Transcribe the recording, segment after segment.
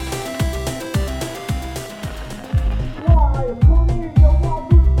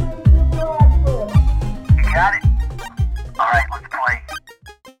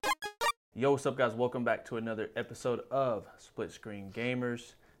what's up, guys? Welcome back to another episode of Split Screen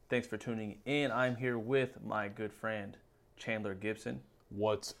Gamers. Thanks for tuning in. I'm here with my good friend, Chandler Gibson.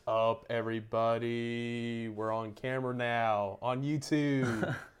 What's up, everybody? We're on camera now, on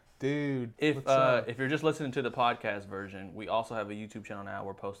YouTube. Dude, If you're just listening to the podcast version, we also have a YouTube channel now.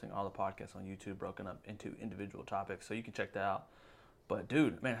 We're posting all the podcasts on YouTube, broken up into individual topics, so you can check that out. But,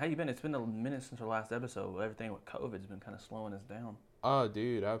 dude, man, how you been? It's been a minute since our last episode. Everything with COVID's been kind of slowing us down. Oh,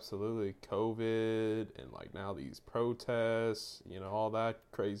 dude, absolutely. COVID and, now these protests, all that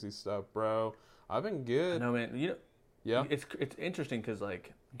crazy stuff, bro. I've been good. I know, man. Yeah. It's interesting because,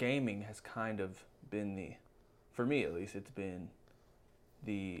 gaming has kind of been for me at least, it's been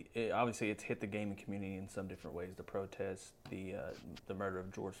obviously it's hit the gaming community in some different ways. The protests, the murder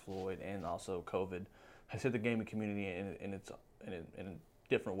of George Floyd, and also COVID has hit the gaming community in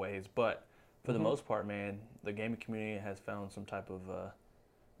different ways. But for the most part, man, the gaming community has found some type of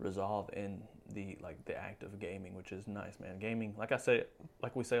resolve in the act of gaming, which is nice, man. Gaming, like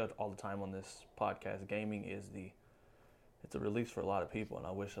we say all the time on this podcast, gaming it's a release for a lot of people, and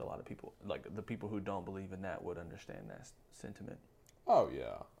I wish a lot of people, the people who don't believe in that, would understand that sentiment. Oh,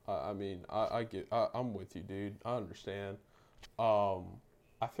 yeah. I'm with you, dude. I understand.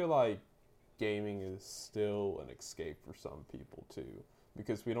 I feel like gaming is still an escape for some people, too,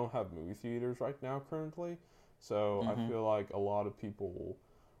 because we don't have movie theaters right now currently. So I feel like a lot of people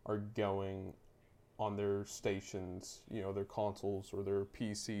are going on their stations, their consoles or their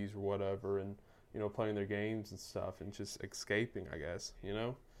PCs or whatever, and, playing their games and stuff and just escaping, I guess,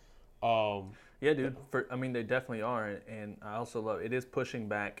 Yeah, dude. They definitely are, and I also love it. Is pushing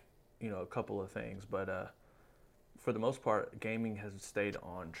back, a couple of things, but for the most part, gaming has stayed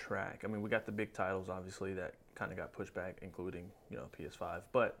on track. We got the big titles, obviously, that kind of got pushed back, including PS5.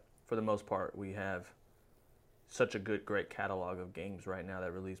 But for the most part, we have such a great catalog of games right now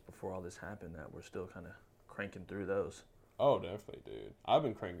that released before all this happened that we're still kind of cranking through those. Oh, definitely, dude. I've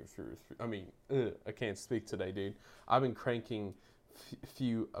been cranking through. I can't speak today, dude. I've been cranking a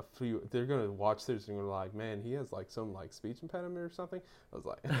few. They're gonna watch this and they're like, man, he has some speech impediment or something. I was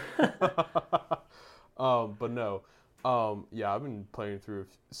like, but no, yeah, I've been playing through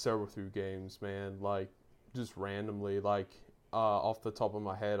several games, man. Just randomly, off the top of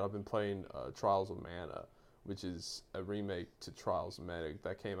my head, I've been playing Trials of Mana, which is a remake to Trials of Mana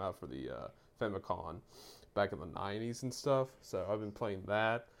that came out for the Famicom back in the 90s and stuff. So I've been playing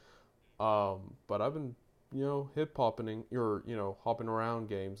that. But I've been, hip-hopping or, hopping around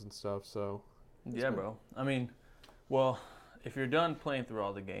games and stuff. So yeah, bro. Well, if you're done playing through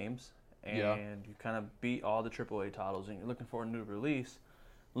all the games and you kind of beat all the AAA titles and you're looking for a new release,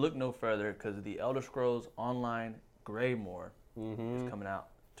 look no further, because The Elder Scrolls Online Greymoor is coming out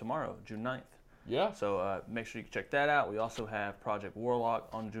tomorrow, June 9th. Yeah. So make sure you check that out. We also have Project Warlock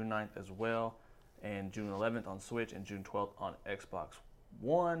on June 9th as well, and June 11th on Switch, and June 12th on Xbox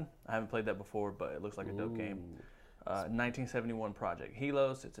One. I haven't played that before, but it looks like a dope game. 1971 Project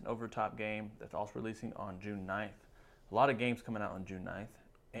Helos. It's an over-the-top game that's also releasing on June 9th. A lot of games coming out on June 9th.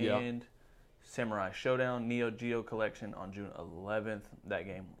 And Samurai Showdown Neo Geo Collection on June 11th. That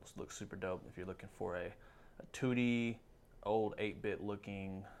game looks super dope if you're looking for a 2D, old 8-bit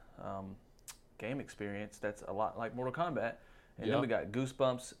looking game experience that's a lot like Mortal Kombat. And then we got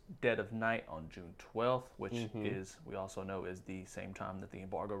Goosebumps Dead of Night on June 12th, which we also know is the same time that the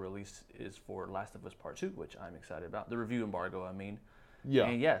embargo release is for Last of Us Part 2, which I'm excited about. The review embargo, Yeah.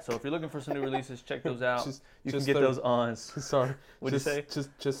 And so if you're looking for some new releases, check those out. You can get those on. Sorry. What'd you say?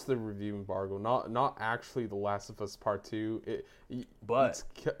 Just the review embargo, not actually the Last of Us Part 2.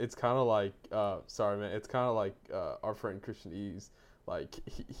 It's kind of like, sorry, man, it's kind of like our friend Christian Eves.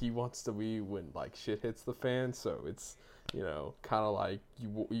 He wants to be when shit hits the fan, so it's kind of like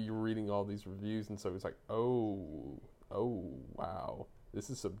you're reading all these reviews, and so it's like, oh wow, this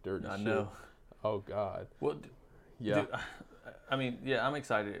is some dirty shit. I know. Oh God. Well, yeah. Dude, I'm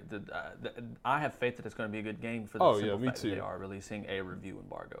excited. I have faith that it's going to be a good game for the simple me fact too. that they are releasing a review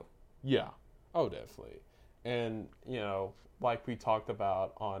embargo. Yeah. Oh, definitely. And like we talked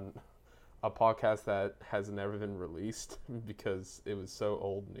about on a podcast that has never been released because it was so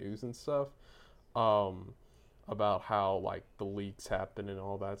old news and stuff, about how the leaks happen and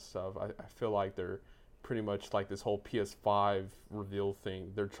all that stuff. I feel like they're pretty much this whole PS5 reveal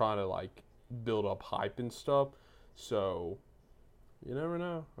thing. They're trying to build up hype and stuff. So you never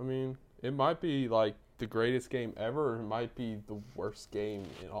know. It might be the greatest game ever, or it might be the worst game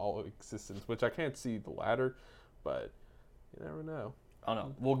in all of existence, which I can't see the latter, but you never know. I don't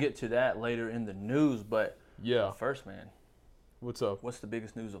know. We'll get to that later in the news, but first, man. What's up? What's the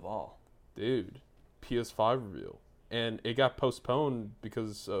biggest news of all? Dude, PS5 reveal. and it got postponed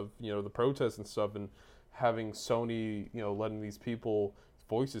because of the protests and stuff, and having Sony letting these people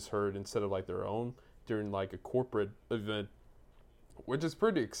voices heard instead of like their own during like a corporate event, which is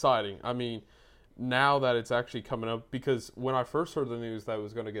pretty exciting. I mean, now that it's actually coming up, because when I first heard the news that it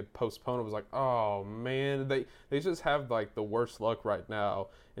was going to get postponed, I was like, oh man, they just have like the worst luck right now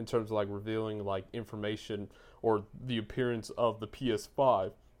in terms of like revealing like information or the appearance of the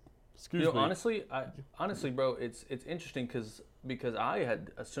PS5. Excuse me. Honestly, bro, it's interesting because I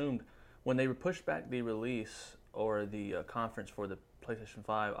had assumed when they pushed back the release or the conference for the PlayStation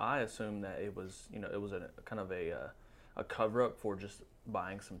 5, I assumed that it was it was a kind of a cover up for just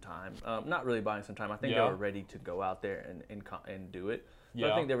buying some time. Not really buying some time. I think they were ready to go out there and do it.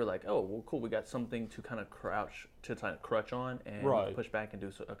 But I think they were like, oh, well, cool. We got something to kind of crutch on and push back and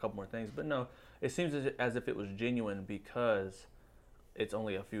do a couple more things. But no, it seems as if it was genuine because it's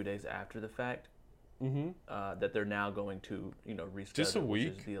only a few days after the fact that they're now going to reschedule. Just a week.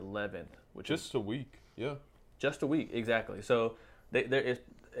 Which is the 11th. Just a week. Yeah. Just a week, exactly. So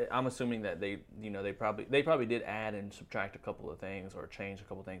I'm assuming that they probably did add and subtract a couple of things or change a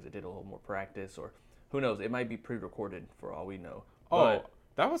couple of things that did a little more practice, or who knows? It might be pre-recorded for all we know. Oh,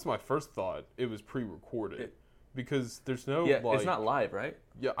 that was my first thought. It was pre-recorded because there's no it's not live, right?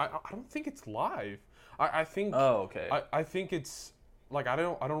 Yeah, I don't think it's live. I think. Oh, okay. I think it's like I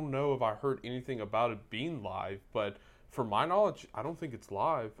don't know if I heard anything about it being live, but for my knowledge, I don't think it's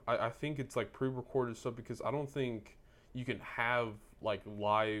live. I think it's like pre-recorded stuff because I don't think you can have like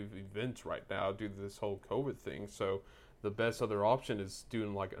live events right now due to this whole COVID thing. So the best other option is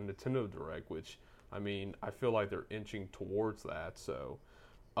doing like a Nintendo Direct, which I mean I feel like they're inching towards that. So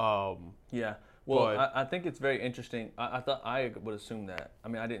yeah. Well, I think it's very interesting. I thought I would assume that. I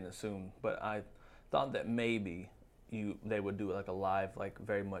mean, I didn't assume, but I thought that maybe they would do like a live, like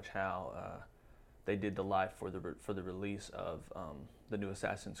very much how they did the live for the release of the new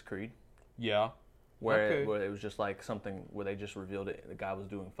Assassin's Creed. Yeah. Where it was just like something where they just revealed it. The guy was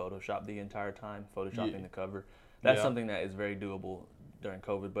doing Photoshop the entire time, photoshopping the cover. That's something that is very doable during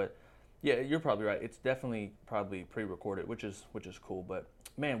COVID. But yeah, you're probably right. It's definitely probably pre-recorded, which is cool. But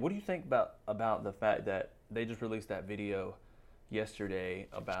man, what do you think about the fact that they just released that video yesterday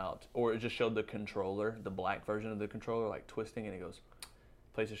or it just showed the controller, the black version of the controller, like twisting, and it goes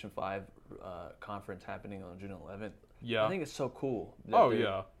PlayStation 5 conference happening on June 11th. Yeah, I think it's so cool.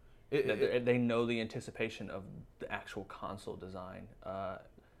 They know the anticipation of the actual console design.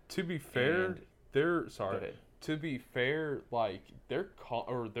 To be fair, To be fair, like their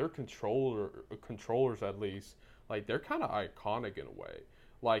controllers at least, like they're kind of iconic in a way.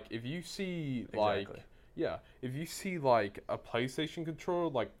 Like if you see if you see like a PlayStation controller,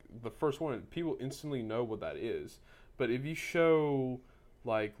 like the first one, people instantly know what that is. But if you show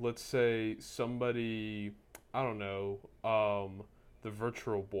like let's say somebody, I don't know, the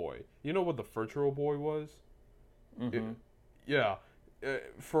Virtual Boy. You know what the Virtual Boy was? Mm-hmm.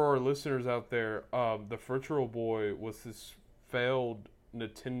 For our listeners out there, the Virtual Boy was this failed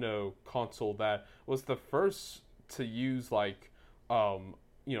Nintendo console that was the first to use like,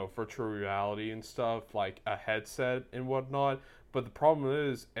 virtual reality and stuff, like a headset and whatnot. But the problem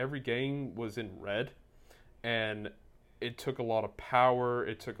is every game was in red, and it took a lot of power.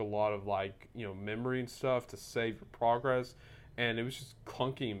 It took a lot of like, memory and stuff to save your progress. And it was just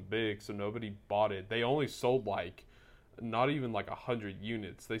clunky and big, so nobody bought it. They only sold like, not even like 100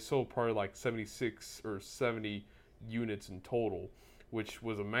 units. They sold probably like 76 or 70 units in total, which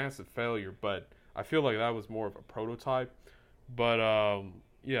was a massive failure. But I feel like that was more of a prototype. But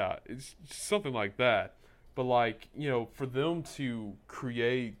it's something like that. But like, for them to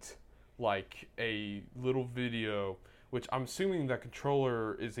create like a little video, which I'm assuming that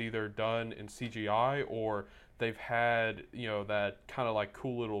controller is either done in CGI or they've had, that kind of like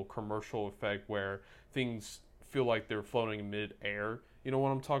cool little commercial effect where things feel like they're floating in mid-air. You know what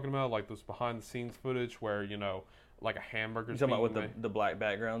I'm talking about? Like those behind-the-scenes footage where, like a hamburger's being made. You talking about with the black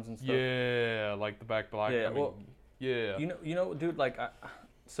backgrounds and stuff? Yeah, like the black. Yeah. Dude, like,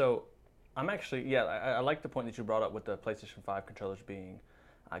 I'm actually, I like the point that you brought up with the PlayStation 5 controllers being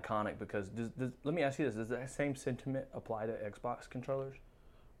iconic because, let me ask you this, does that same sentiment apply to Xbox controllers?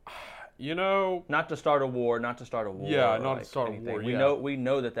 Not to start a war. Yeah, not to start a war. We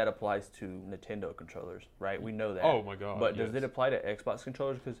know that applies to Nintendo controllers, right? We know that. Oh my god! But does it apply to Xbox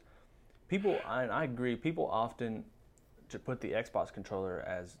controllers? Because people, and I agree, people often to put the Xbox controller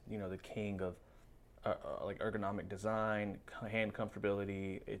as the king of like ergonomic design, hand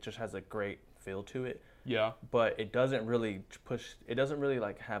comfortability. It just has a great feel to it. Yeah. But it doesn't really push. It doesn't really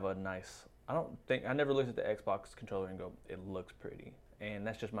like have a nice. I never looked at the Xbox controller and go, it looks pretty. And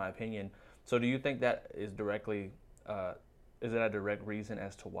that's just my opinion. So do you think that is directly is it a direct reason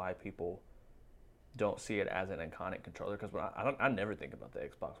as to why people don't see it as an iconic controller? Because I never think about the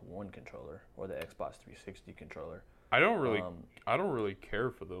Xbox One controller or the Xbox 360 controller. I don't really care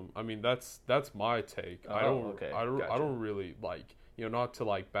for them. I mean, that's my take. I don't really like, not to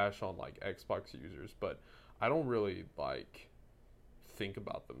like bash on like Xbox users, but I don't really like think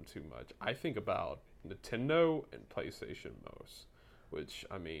about them too much. I think about Nintendo and PlayStation most, which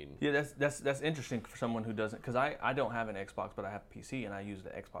I mean, yeah, that's interesting for someone who doesn't, because I don't have an Xbox, but I have a PC, and I use the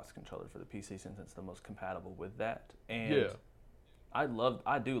Xbox controller for the PC since it's the most compatible with that. And yeah. I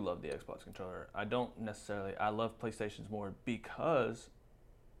do love the Xbox controller. I love PlayStation's more because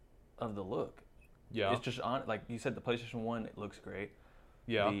of the look. Yeah. It's just like you said, the PlayStation 1, it looks great.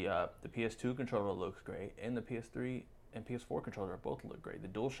 Yeah. The PS2 controller looks great, and the PS3 and PS4 controller both look great. The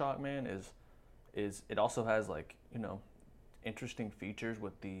DualShock, man, is it also has like, interesting features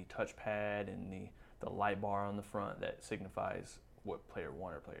with the touchpad and the light bar on the front that signifies what player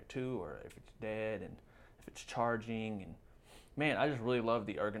 1 or player 2, or if it's dead and if it's charging. And man, I just really love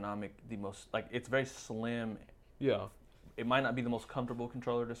the ergonomic, it's very slim. Yeah. It might not be the most comfortable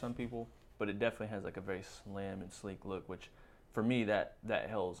controller to some people, but it definitely has like a very slim and sleek look, which for me that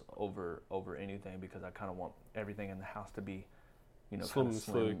hells over anything, because I kind of want everything in the house to be,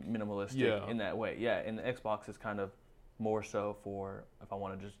 slim, minimalistic in that way. Yeah, and the Xbox is kind of more so for if I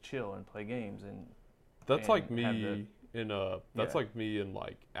want to just chill and play games, and that's like me in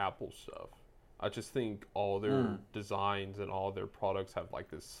like Apple stuff. I just think all their designs and all their products have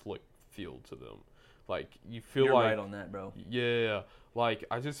like this slick feel to them. Like you feel You're like right on that, bro. Yeah, like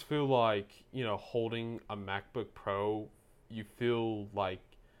I just feel like holding a MacBook Pro, you feel like,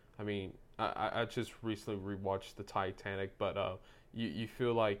 I mean, I just recently rewatched the Titanic, but you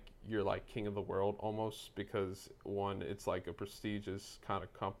feel like you're like king of the world almost, because one, it's like a prestigious kind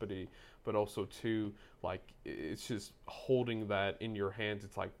of company, but also two, like it's just holding that in your hands,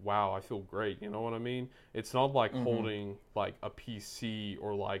 it's like, wow, I feel great, you know what I mean? It's not like holding like a PC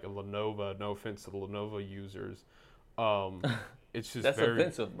or like a Lenovo. No offense to the Lenovo users, it's just that's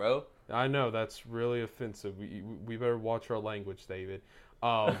offensive, bro. I know that's really offensive. We better watch our language, David.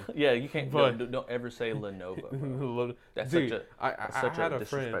 Yeah, you can't. Don't ever say Lenovo, bro. That's such a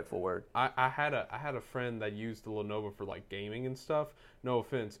disrespectful word. I had a friend that used the Lenovo for like gaming and stuff. No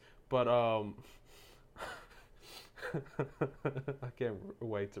offense, but I can't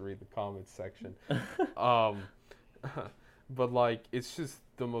wait to read the comments section. But like it's just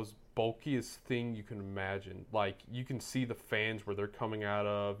the most bulkiest thing you can imagine. Like you can see the fans where they're coming out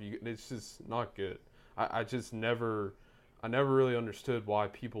of. It's just not good. I never really understood why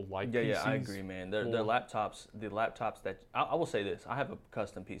people like PCs. Yeah, I agree, man. They're laptops. The laptops that I will say this: I have a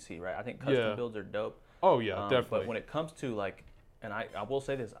custom PC, right? I think custom builds are dope. Oh yeah, definitely. But when it comes to like, and I will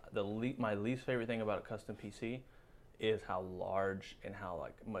say this: my least favorite thing about a custom PC is how large and how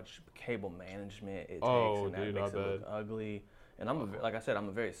like much cable management it takes, and that makes it look ugly. And like I said,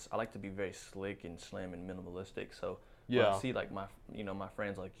 I like to be very slick and slim and minimalistic. So when I see like my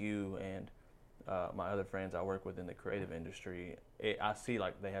friends like you and my other friends I work with in the creative industry, I see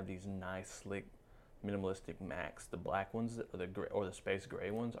like they have these nice, slick, minimalistic Macs. The black ones or the space gray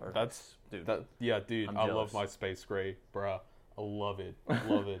ones are. Dude. I love my space gray, bruh. I love it. I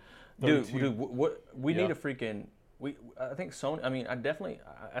love it. Dude, what we need a freaking. I think Sony. I mean,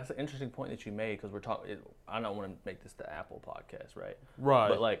 that's an interesting point that you made, because we're talking. I don't want to make this the Apple podcast, right? Right.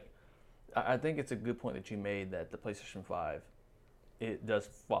 But like, I think it's a good point that you made that the PlayStation 5, it does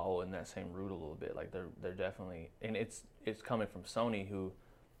follow in that same route a little bit. Like they're definitely, and it's coming from Sony, who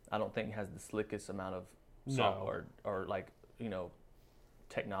I don't think has the slickest amount of software or like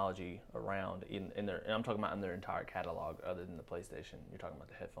technology around in their. And I'm talking about in their entire catalog, other than the PlayStation. You're talking about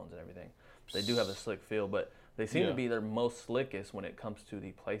the headphones and everything. They do have a slick feel, but they seem to be their most slickest when it comes to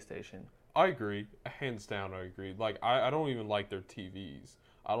the PlayStation. I agree, hands down. I agree. Like I don't even like their TVs.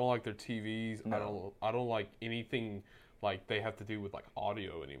 I don't like their TVs. No. I don't like anything like they have to do with like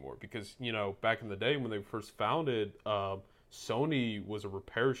audio anymore, because back in the day when they first founded, Sony was a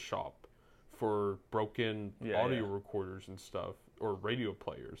repair shop for broken audio recorders and stuff, or radio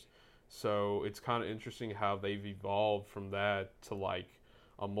players. So it's kind of interesting how they've evolved from that to like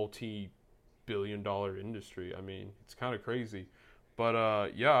a multi-billion-dollar industry. I mean, it's kind of crazy. But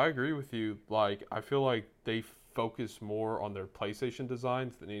I agree with you. Like, I feel like they focus more on their PlayStation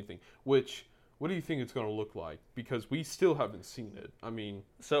designs than anything. Which, what do you think it's going to look like? Because we still haven't seen it. I mean,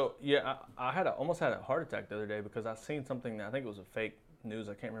 so yeah, I almost had a heart attack the other day, because I seen something that I think it was a fake news.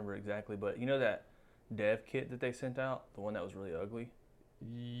 I can't remember exactly, but you know that dev kit that they sent out, the one that was really ugly.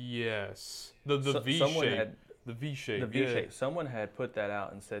 Yes, the V shape. The V shape. The V shape. Someone had put that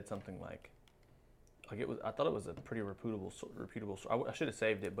out and said something like, like it was. I thought it was a pretty reputable. I should have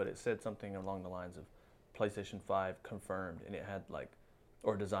saved it, but it said something along the lines of PlayStation 5 confirmed, and it had like,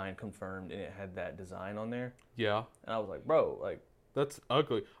 or design confirmed, and it had that design on there. Yeah. And I was like, bro, like That's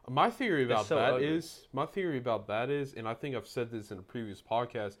ugly. My theory about so that ugly. is, and I think I've said this in a previous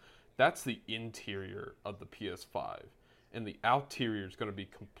podcast, that's the interior of the PS5. And the outerior is going to be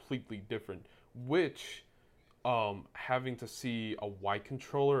completely different, which, having to see a white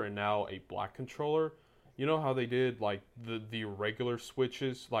controller and now a black controller, you know how they did like the regular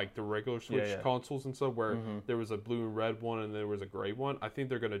Switches, like the regular Switch consoles and stuff, where there was a blue and red one and there was a gray one? I think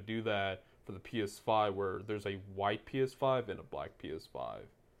they're going to do that for the PS5, where there's a white PS5 and a black PS5.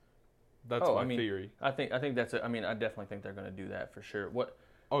 That's my theory. I think that's it. I mean, I definitely think they're going to do that for sure. What?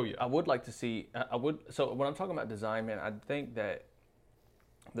 Oh yeah. I would like to see. So when I'm talking about design, man, I think that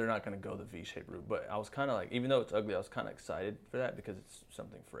they're not going to go the V-shaped route. But I was kind of like, even though it's ugly, I was kind of excited for that because it's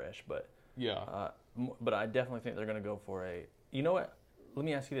something fresh. But yeah. But I definitely think they're going to go for a. You know what? Let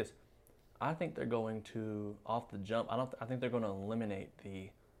me ask you this. I think they're going to off the jump. I think they're going to eliminate the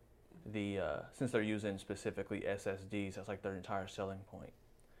since they're using specifically SSDs. That's like their entire selling point.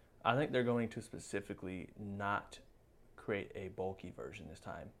 I think they're going to specifically not create a bulky version this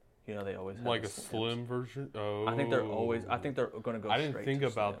time. You know, they always have like a slim version. Oh, I think they're going to go. I didn't think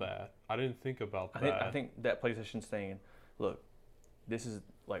about slim. that. I didn't think about that. I think that PlayStation's saying, look, this is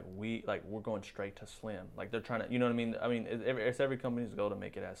like we're going straight to slim. Like they're trying to, you know what I mean? I mean, it's every company's goal to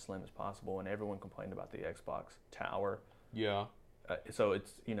make it as slim as possible, and everyone complained about the Xbox Tower. Yeah. So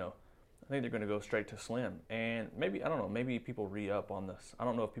it's, you know, I think they're going to go straight to slim, and maybe, I don't know, maybe people re-up on this. I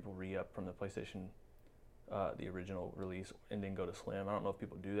don't know if people re-up from the PlayStation, the original release, and then go to slim. I don't know if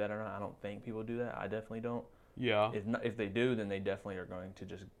people do that or not. I don't think people do that. I definitely don't. Yeah. If they do, then they definitely are going to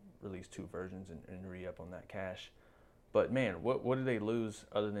just release two versions and re-up on that cash. But man, what do they lose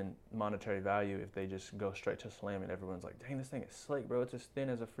other than monetary value if they just go straight to slim and everyone's like, dang, this thing is slick, bro. It's as thin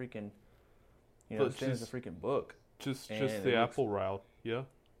as a freaking, you know, as thin as a freaking book. Just the Apple route, yeah.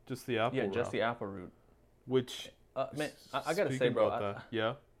 Just the Apple route. Yeah, just the Apple route. Which, man, I gotta say, bro.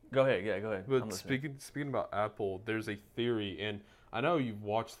 Yeah. Go ahead. Yeah, go ahead. But speaking about Apple, there's a theory, and I know you've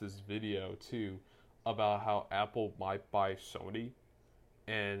watched this video too, about how Apple might buy Sony,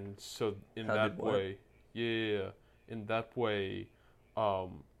 and so in that way,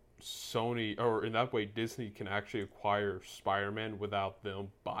 Sony, or in that way, Disney can actually acquire Spider-Man without them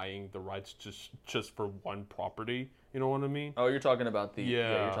buying the rights just for one property. You know what I mean? Oh, you're talking about the.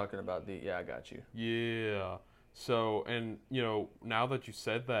 Yeah, you're talking about the. Yeah, I got you. Yeah. So, and you know, now that you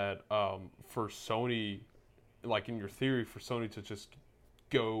said that, for Sony, like in your theory, for Sony to just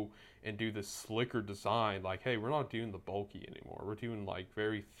go and do this slicker design, like, hey, we're not doing the bulky anymore. We're doing like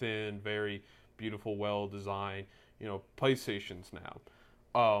very thin, very beautiful, well designed, you know, PlayStations now.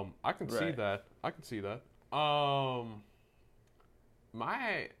 I can see that. I can see that. I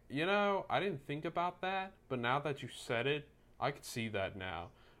didn't think about that, but now that you said it, I could see that now.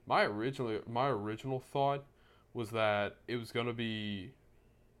 My original thought was that it was going to be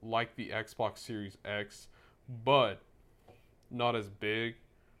like the Xbox Series X, but not as big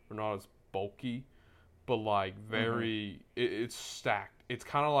or not as bulky, but like it's stacked. It's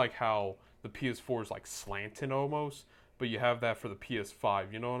kind of like how the PS4 is like slanted almost, but you have that for the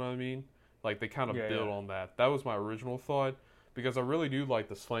PS5, you know what I mean? Like they kind of build on that. That was my original thought, because I really do like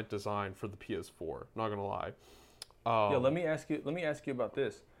the slant design for the PS4, not going to lie. Let me ask you about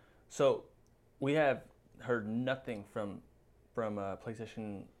this. So, we have heard nothing from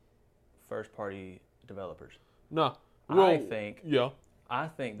PlayStation first party developers. No. Well, I think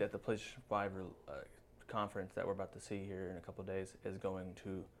that the PlayStation 5 conference that we're about to see here in a couple of days is going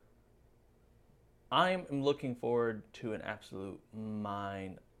to. I'm looking forward to an absolute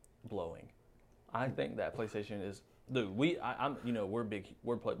mind blowing. I think that PlayStation is, dude. We're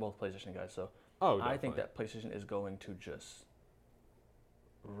both PlayStation guys, so I think that PlayStation is going to just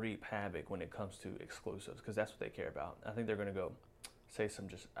reap havoc when it comes to exclusives, because that's what they care about. I think they're going to go say some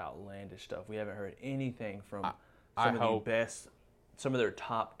just outlandish stuff. We haven't heard anything from some of their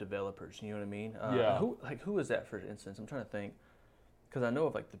top developers. You know what I mean? Who is that, for instance? I'm trying to think, because I know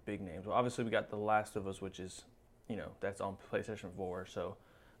of like the big names. Well, obviously we got The Last of Us, which is, you know, that's on PlayStation 4. So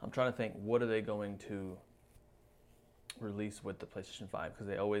I'm trying to think, what are they going to release with the PlayStation 5? Because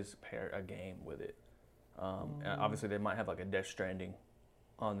they always pair a game with it. And obviously they might have like a Death Stranding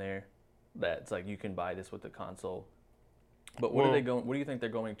on there that's like, you can buy this with the console. But what do you think they're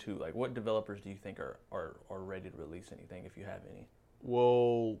going to, like, what developers do you think are ready to release anything, if you have any?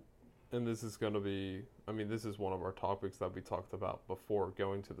 Well, and this is going to be, this is one of our topics that we talked about before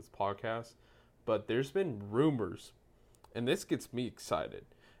going to this podcast, but there's been rumors, and this gets me excited.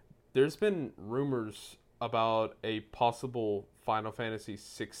 there's been rumors about a possible Final Fantasy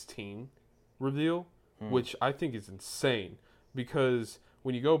 16 reveal, which I think is insane because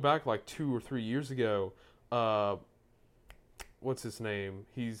when you go back like 2 or 3 years ago, what's his name?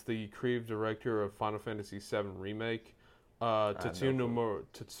 He's the creative director of Final Fantasy VII Remake. Tetsuya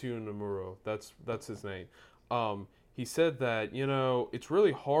Nomura. That's his name. He said that it's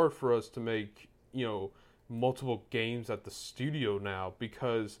really hard for us to make multiple games at the studio now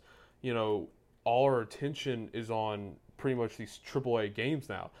because all our attention is on pretty much these AAA games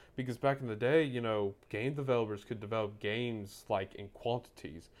now. Because back in the day, game developers could develop games like in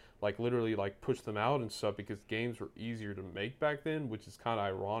quantities, like literally like push them out and stuff because games were easier to make back then, which is kind of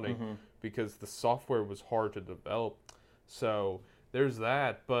ironic because the software was hard to develop. So there's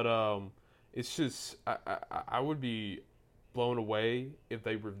that, but it's just I would be blown away if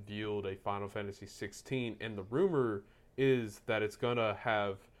they revealed a Final Fantasy 16, and the rumor is that it's gonna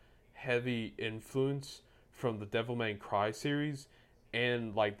have heavy influence from the Devil May Cry series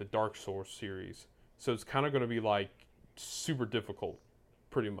and like the Dark Souls series. So it's kind of gonna be like super difficult,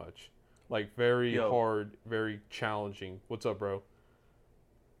 pretty much, like very hard, very challenging. What's up, bro?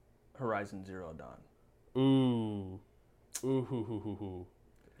 Horizon Zero Dawn. Ooh. Ooh.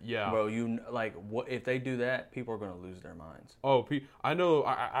 Yeah. Bro, what if they do that? People are gonna lose their minds. Oh, I know.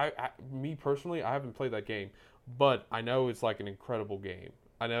 Me personally, I haven't played that game, but I know it's like an incredible game.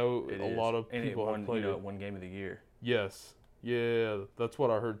 I know lot of people have played it. Won Game of the Year. Yes. Yeah, that's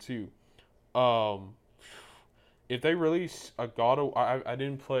what I heard too. If they release a I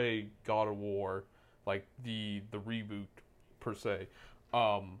didn't play God of War, like the reboot per se.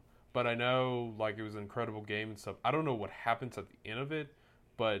 But I know like it was an incredible game and stuff. I don't know what happens at the end of it,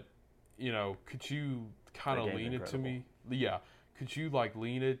 but could you kind of lean it to me? Yeah, could you like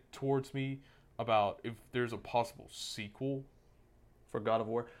lean it towards me about if there's a possible sequel for God of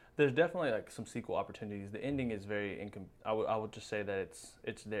War? There's definitely like some sequel opportunities. The ending is very I would just say that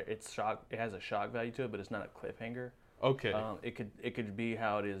it's there. It's shock. It has a shock value to it, but it's not a cliffhanger. Okay. It could be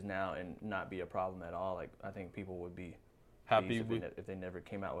how it is now and not be a problem at all. Like I think people would be happy if they never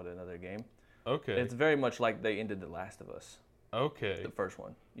came out with another game. Okay. It's very much like they ended The Last of Us. Okay. The first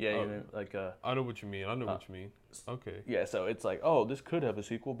one. Yeah, I know what you mean. Okay. Yeah, so it's like, this could have a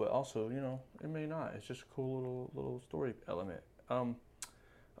sequel, but also, it may not. It's just a cool little story element. Other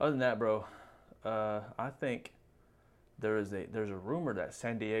than that, bro, I think there's a rumor that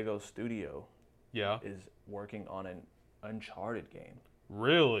San Diego Studio is working on an Uncharted game.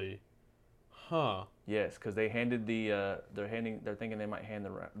 Really? Huh. Yes, because they handed they're thinking they might hand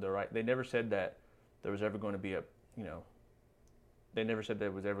the right. They never said that there was ever going to be they never said they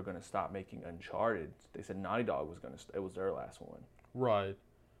was ever going to stop making Uncharted. They said Naughty Dog was going to. It was their last one. Right.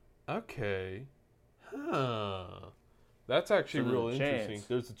 Okay. Huh. That's actually real interesting.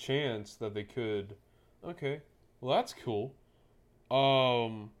 There's a chance that they could. Okay. Well, that's cool.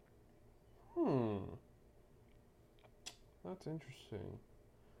 That's interesting.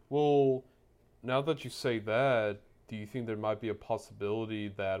 Well, now that you say that, do you think there might be a possibility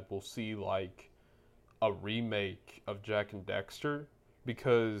that we'll see like a remake of Jak and Daxter?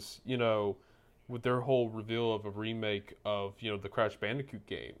 Because, with their whole reveal of a remake of, the Crash Bandicoot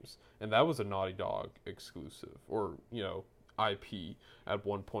games, and that was a Naughty Dog exclusive, or, IP at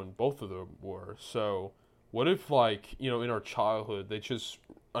one point, both of them were. So, what if, like, in our childhood, they just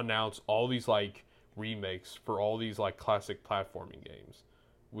announce all these, like, remakes for all these, like, classic platforming games?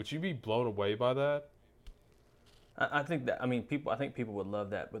 Would you be blown away by that? I think people would love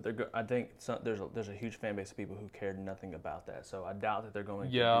that, but there's a huge fan base of people who cared nothing about that. So I doubt that they're going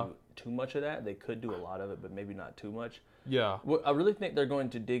to do too much of that. They could do a lot of it, but maybe not too much. Yeah. Well, I really think they're going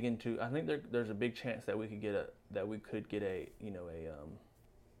to dig into. I think there's a big chance that we could get what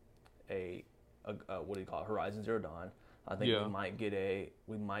do you call it? Horizon Zero Dawn. I think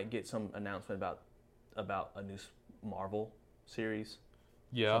we might get some announcement about a new Marvel series.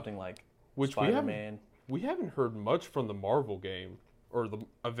 Yeah. Something like Spider-Man. We haven't heard much from the Marvel game or the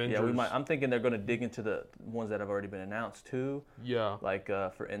Avengers. Yeah, we might. I'm thinking they're going to dig into the ones that have already been announced too. Yeah. Like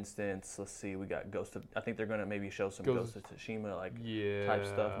for instance, let's see, we got I think they're going to maybe show some Ghost of Tsushima type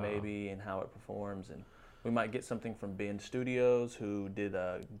stuff maybe and how it performs, and we might get something from Bend Studios who did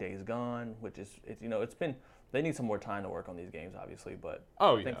Days Gone, which is they need some more time to work on these games obviously, but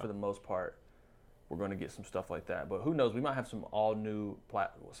I think for the most part we're going to get some stuff like that. But who knows? We might have some all new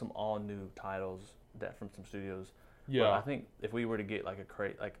titles that from some studios. Yeah. But I think if we were to get I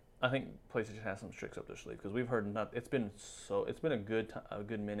think PlayStation has some tricks up their sleeve because we've heard it's been a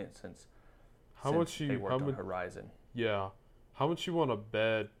good minute since they worked on Horizon. Yeah. How much you want to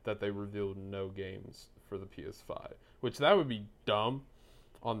bet that they revealed no games for the PS5? Which that would be dumb.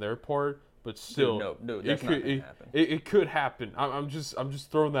 on their part, but still, no, that's not gonna happen. It could happen. I'm just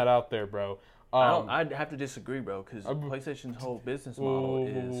throwing that out there, bro. I'd have to disagree, bro, because PlayStation's whole business model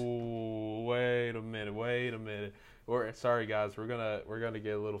is. Wait a minute. Sorry, guys. We're gonna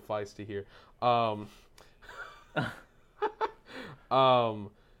get a little feisty here.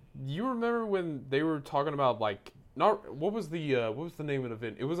 You remember when they were talking about like what was the name of the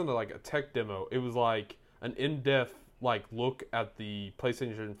event? It wasn't like a tech demo. It was like an in-depth like look at the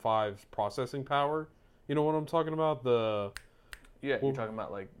PlayStation 5's processing power. You know what I'm talking about? You're talking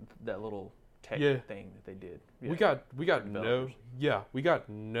about like that little tech thing that they did. Yeah. We got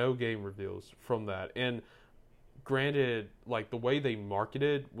no game reveals from that. And granted, like the way they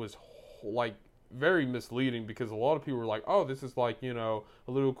marketed was like very misleading because a lot of people were like, "Oh, this is like, you know,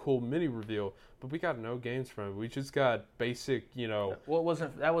 a little cool mini reveal," but we got no games from it. We just got basic, you know. Well,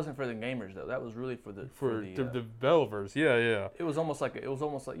 that wasn't for the gamers though. That was really for the developers. Yeah. It was almost like it was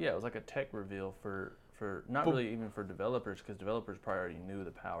like a tech reveal for really even for developers because developers probably already knew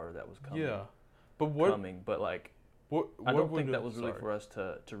the power that was coming. Yeah, but like I don't think that was really for us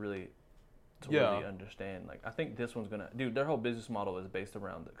to really understand. Like I think this one's gonna, dude. Their whole business model is based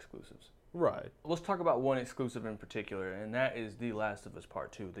around the exclusives. Right. Let's talk about one exclusive in particular, and that is The Last of Us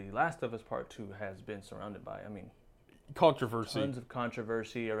Part 2. The Last of Us Part 2 has been surrounded by, controversy. Tons of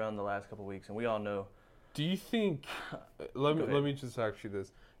controversy around the last couple of weeks, and we all know. Do you think? Let me just ask you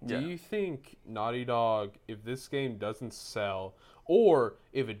this. Do you think Naughty Dog, if this game doesn't sell, or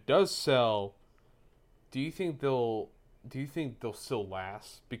if it does sell, do you think they'll still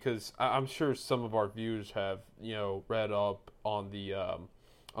last? Because I'm sure some of our viewers have, you know, read up on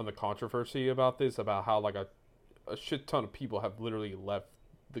the controversy about this, about how like a shit ton of people have literally left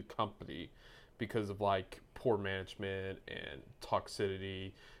the company because of like poor management and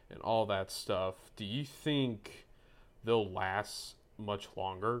toxicity and all that stuff. Do you think they'll last much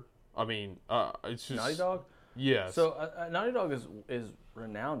longer? I mean, it's just Naughty Dog. Yes. So Naughty Dog is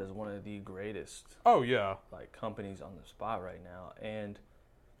renowned as one of the greatest. Oh yeah. Like companies on the spot right now, and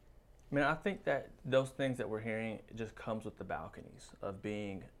I mean, I think that those things that we're hearing just comes with the balconies of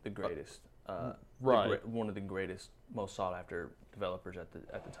being the greatest, right? One of the greatest, most sought after developers at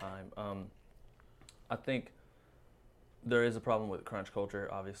the time. I think there is a problem with crunch culture.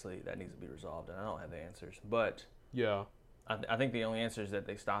 Obviously, that needs to be resolved, and I don't have the answers. But yeah, I think the only answer is that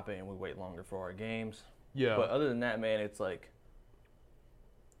they stop it and we wait longer for our games. Yeah. But other than that, man, it's like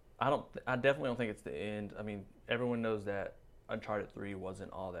I definitely don't think it's the end. I mean, everyone knows that Uncharted 3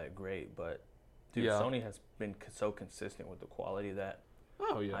 wasn't all that great, but dude, Sony has been so consistent with the quality of that.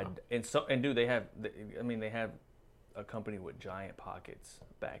 Oh yeah. Dude, they have a company with giant pockets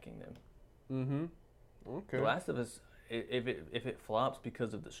backing them. Mm-hmm. Okay. The Last of Us, if it flops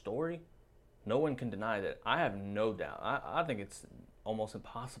because of the story, no one can deny that. I have no doubt. I think it's almost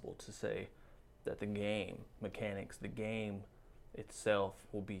impossible to say that the game mechanics, the game itself,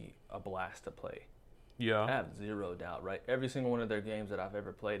 will be a blast to play. Yeah. I have zero doubt, right? Every single one of their games that I've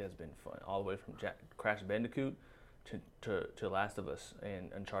ever played has been fun, all the way from Crash Bandicoot to Last of Us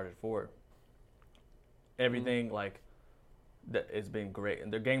and Uncharted 4. Everything like that has been great,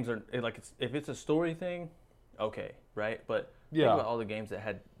 and their games are like if it's a story thing, okay, right? But think about all the games that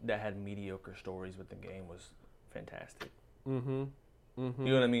had mediocre stories, but the game was fantastic. Mm-hmm. Mm-hmm.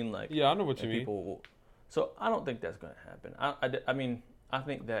 You know what I mean? Like I know what you mean. So I don't think that's going to happen. I mean. I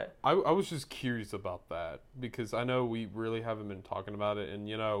think that I was just curious about that because I know we really haven't been talking about it, and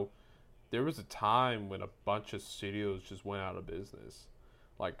you know, there was a time when a bunch of studios just went out of business,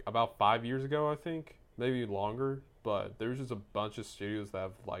 like about 5 years ago, I think, maybe longer. But there's just a bunch of studios that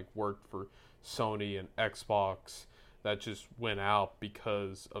have like worked for Sony and Xbox that just went out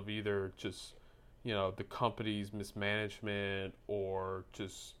because of either just, you know, the company's mismanagement or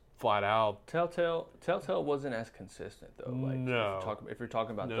just flat out. Telltale wasn't as consistent though. Like, no. If you're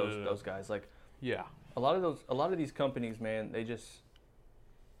talking about those guys, like a lot of these companies, man, they just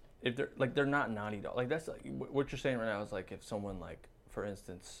if they're not Naughty Dog. Like that's like what you're saying right now is like if someone like, for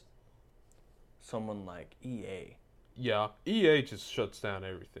instance, someone like EA. Yeah, EA just shuts down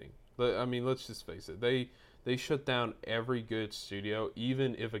everything. I mean, let's just face it. They shut down every good studio,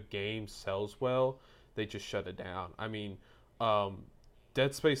 even if a game sells well. They just shut it down. I mean,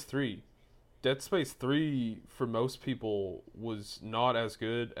 Dead Space 3. Dead Space 3, for most people, was not as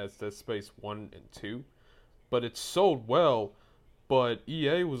good as Dead Space 1 and 2. But it sold well. But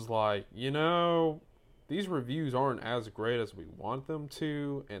EA was like, you know, these reviews aren't as great as we want them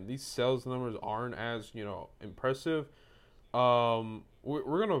to. And these sales numbers aren't as, you know, impressive.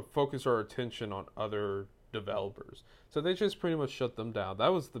 We're going to focus our attention on other developers. So they just pretty much shut them down. That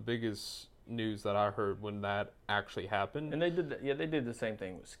was the biggest news that I heard when that actually happened. And they did that, yeah, they did the same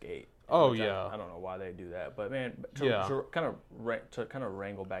thing with Skate. Oh, which yeah. I don't know why they do that, but man, Yeah. to kind of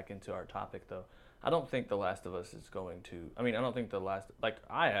wrangle back into our topic though, I don't think The Last of Us is going to. I mean, I don't think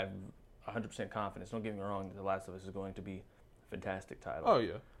I have 100% confidence. Don't get me wrong, that The Last of Us is going to be a fantastic title. Oh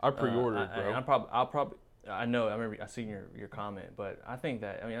yeah, I pre-ordered, bro. I'll probably. I know. I remember. I seen your comment, but I think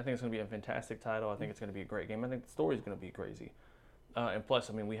that. I mean, I think it's going to be a fantastic title. I think it's going to be a great game. I think the story is going to be crazy. And plus,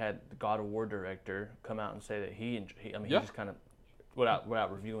 I mean, we had the God of War director come out and say that he just kind of,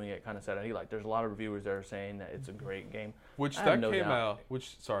 without reviewing it, kind of said that there's a lot of reviewers that are saying that it's a great game.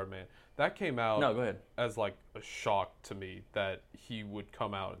 That came out. No, go ahead. As like a shock to me that he would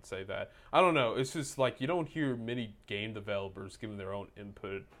come out and say that. I don't know. It's just like you don't hear many game developers giving their own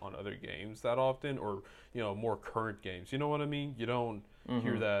input on other games that often, or more current games. You know what I mean? You don't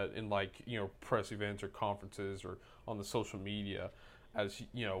hear that in press events or conferences or on the social media, as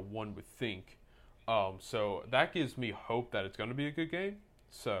one would think. So that gives me hope that it's going to be a good game.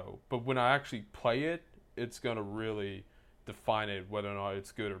 So, but when I actually play it, it's going to really define it whether or not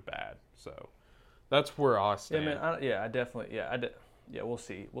it's good or bad. So that's where I stand. Yeah, man. We'll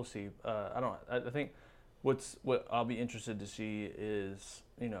see. I think what I'll be interested to see is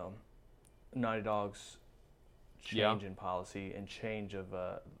Naughty Dog's change in policy and change of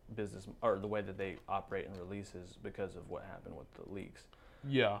business, or the way that they operate and releases because of what happened with the leaks.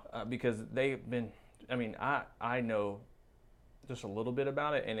 Yeah. Because they've been. I mean, I know just a little bit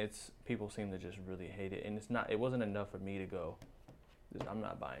about it, and people seem to just really hate it, and it wasn't enough for me to go, I'm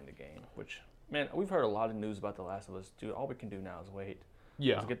not buying the game. Which, man, we've heard a lot of news about The Last of Us. Dude, all we can do now is wait.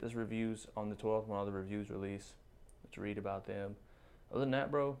 Yeah. Let's get this reviews on the 12th when all the reviews release. Let's read about them. Other than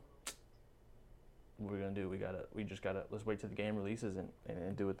that, bro, what we're gonna do? Let's wait till the game releases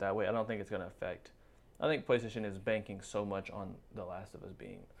and do it that way. I don't think it's gonna affect. I think PlayStation is banking so much on The Last of Us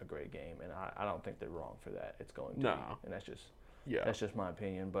being a great game, and I don't think they're wrong for that. It's going to be, and that's just my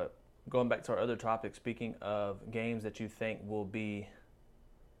opinion. But going back to our other topic, speaking of games that you think will be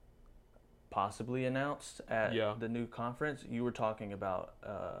possibly announced at the new conference, you were talking about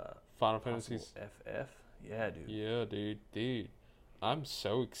Final Fantasy FF. Yeah, dude. Yeah, dude. I'm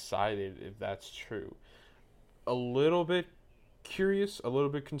so excited if that's true. A little bit curious, a little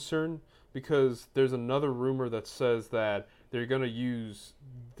bit concerned, because there's another rumor that says that they're going to use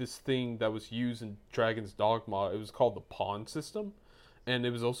this thing that was used in Dragon's Dogma. It was called the Pawn System, and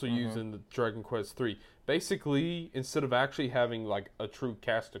it was also used in the Dragon Quest 3. Basically, instead of actually having like a true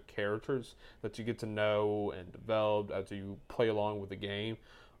cast of characters that you get to know and develop as you play along with the game,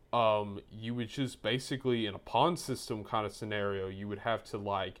 you would just basically, in a pawn system kind of scenario, you would have to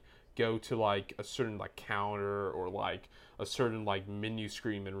go to a certain counter or a certain menu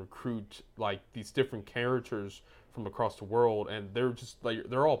screen and recruit these different characters from across the world, and they're just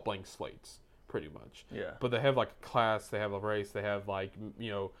they're all blank slates pretty much. Yeah. But they have a class, they have a race, they have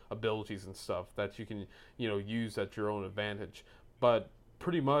abilities and stuff that you can use at your own advantage. But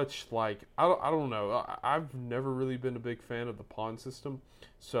pretty much I don't know. I've never really been a big fan of the pawn system,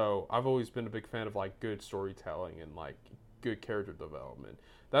 so I've always been a big fan of good storytelling and good character development.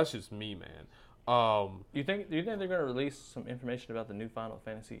 That's just me, man. Do you think they're going to release some information about the new Final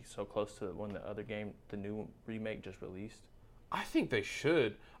Fantasy so close to when the other game, the new remake, just released? I think they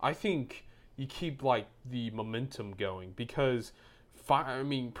should. I think you keep the momentum going, because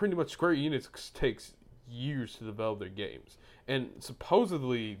pretty much Square Enix takes years to develop their games, and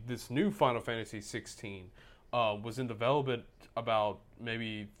supposedly this new Final Fantasy 16 was in development about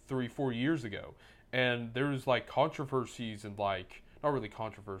maybe 3-4 years ago, and there was controversies and not really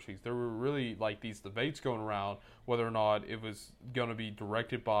controversies. There were really these debates going around whether or not it was going to be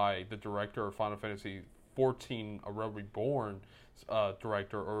directed by the director of Final Fantasy 14, A Realm Reborn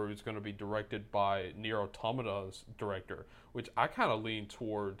director, or it was going to be directed by Nier Automata's director, which I kind of lean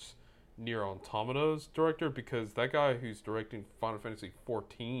towards Nier Automata's director, because that guy who's directing Final Fantasy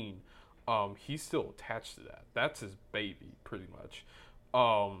 14, he's still attached to that. That's his baby, pretty much.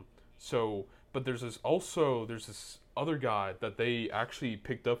 But there's this other guy that they actually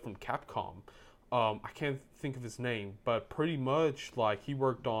picked up from Capcom. I can't think of his name, but pretty much he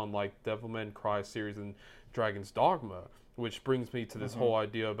worked on Devil May Cry series and Dragon's Dogma, which brings me to this whole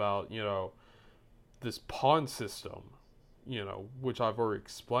idea about this pawn system, which I've already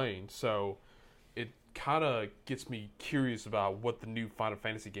explained. So it kind of gets me curious about what the new Final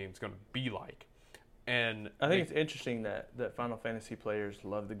Fantasy game is going to be like. And I think it's interesting that Final Fantasy players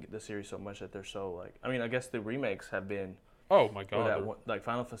love the series so much that they're so I guess the remakes have been. Oh my god!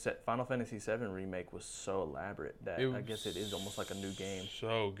 Final Fantasy VII remake was so elaborate that I guess it is almost like a new game.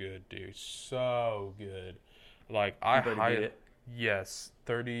 So good, dude. So good. Yes,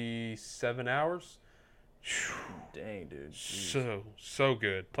 37 hours. Dang, dude. Jeez. So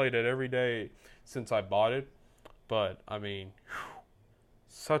good. Played it every day since I bought it. But, I mean,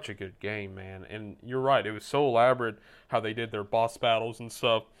 such a good game, man. And you're right, it was so elaborate how they did their boss battles and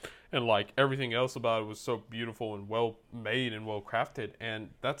stuff. And, like, everything else about it was so beautiful and well made and well crafted. And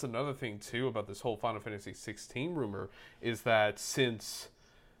that's another thing, too, about this whole Final Fantasy 16 rumor, is that since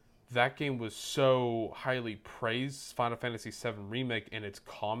that game was so highly praised, Final Fantasy 7 Remake, and its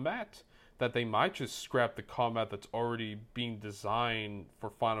combat, that they might just scrap the combat that's already being designed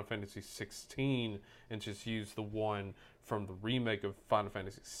for Final Fantasy 16 and just use the one from the remake of Final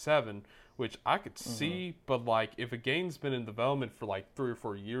Fantasy 7, which I could see, but like if a game's been in development for like 3 or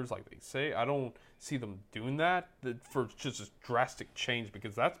 4 years, like they say, I don't see them doing that for just a drastic change,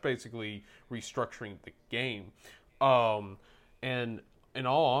 because that's basically restructuring the game. And in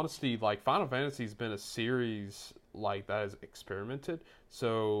all honesty, like Final Fantasy's been a series like that has experimented.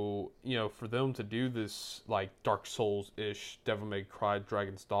 So, you know, for them to do this like Dark Souls-ish, Devil May Cry,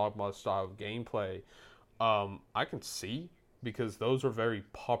 Dragon's Dogma style gameplay, I can see, because those are very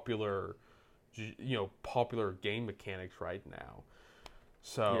popular, you know, popular game mechanics right now.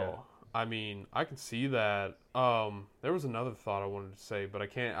 So, yeah. I mean, I can see that. There was another thought I wanted to say, but I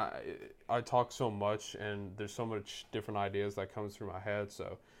can't. I talk so much, and there's so much different ideas that comes through my head.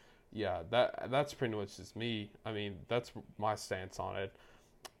 So, yeah, that's pretty much just me. I mean, that's my stance on it.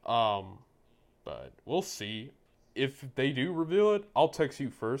 But we'll see. If they do reveal it, I'll text you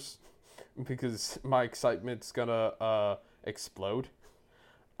first, because my excitement's gonna explode.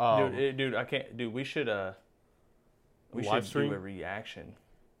 Dude, I can't. Dude, we should live stream? Do a reaction.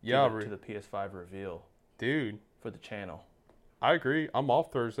 Yeah, to the PS5 reveal, dude, for the channel. I agree. I'm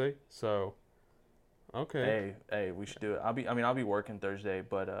off Thursday, so okay. Hey, we should do it. I'll be working Thursday,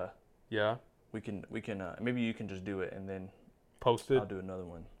 but yeah, we can maybe you can just do it and then post it. I'll do another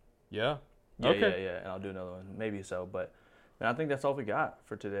one. Yeah. Okay. Yeah, and I'll do another one, maybe so. But man, I think that's all we got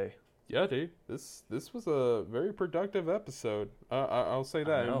for today. Yeah, dude. This was a very productive episode. I'll say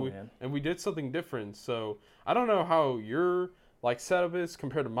that. I know, man. And we did something different. So I don't know how your like setup is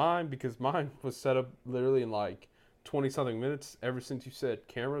compared to mine, because mine was set up literally in like 20 something minutes. Ever since you said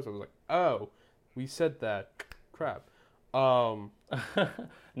cameras, I was like, oh, we said that. Crap. No,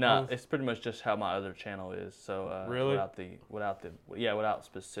 it's pretty much just how my other channel is. So really, without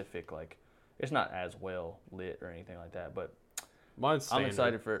specific, like, it's not as well lit or anything like that. But mine's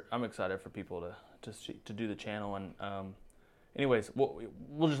standard. I'm excited for people to do the channel. And anyways,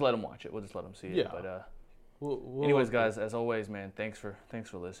 we'll just let them watch it. We'll just let them see it. Yeah. But anyways, guys, as always, man, thanks for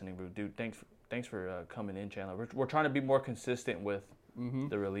listening, dude. Thanks for coming in, Chandler. We're trying to be more consistent with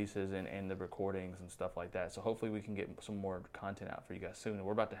the releases and the recordings and stuff like that. So hopefully we can get some more content out for you guys soon. And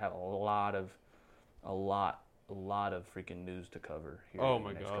we're about to have a lot of freaking news to cover here in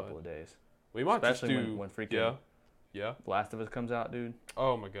the next couple of days. We might especially just do when freaking yeah Last of Us comes out, dude.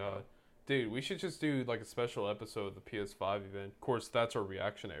 Oh my god. Dude, we should just do like a special episode of the PS5 event. Of course, that's our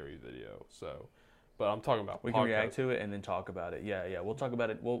reactionary video. So, but I'm talking about we can react to it and then talk about it. Yeah, we'll talk about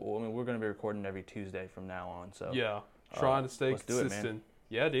it. We're going to be recording every Tuesday from now on. So yeah, trying to stay consistent. Do it, man.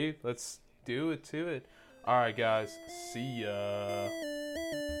 Yeah, dude, let's do it to it. All right, guys, see ya.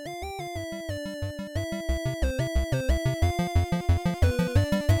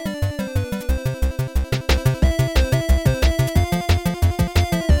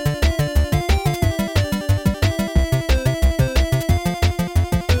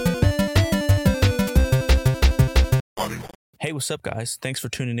 Hey, what's up, guys? Thanks for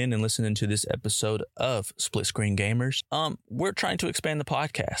tuning in and listening to this episode of Split Screen Gamers. We're trying to expand the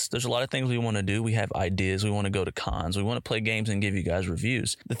podcast. There's a lot of things we want to do. We have ideas. We want to go to cons. We want to play games and give you guys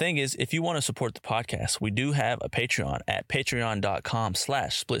reviews. The thing is, if you want to support the podcast, we do have a Patreon at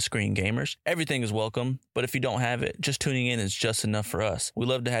patreon.com/splitscreengamers. Everything is welcome, but if you don't have it, just tuning in is just enough for us. We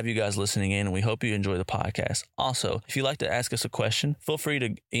love to have you guys listening in, and we hope you enjoy the podcast. Also, if you'd like to ask us a question, feel free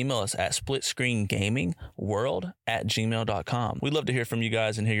to email us at splitscreengamingworld@gmail.com. We'd love to hear from you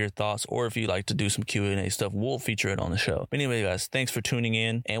guys and hear your thoughts, or if you'd like to do some Q&A stuff, we'll feature it on the show. But anyway, guys, thanks for tuning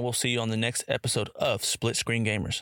in, and we'll see you on the next episode of Split Screen Gamers.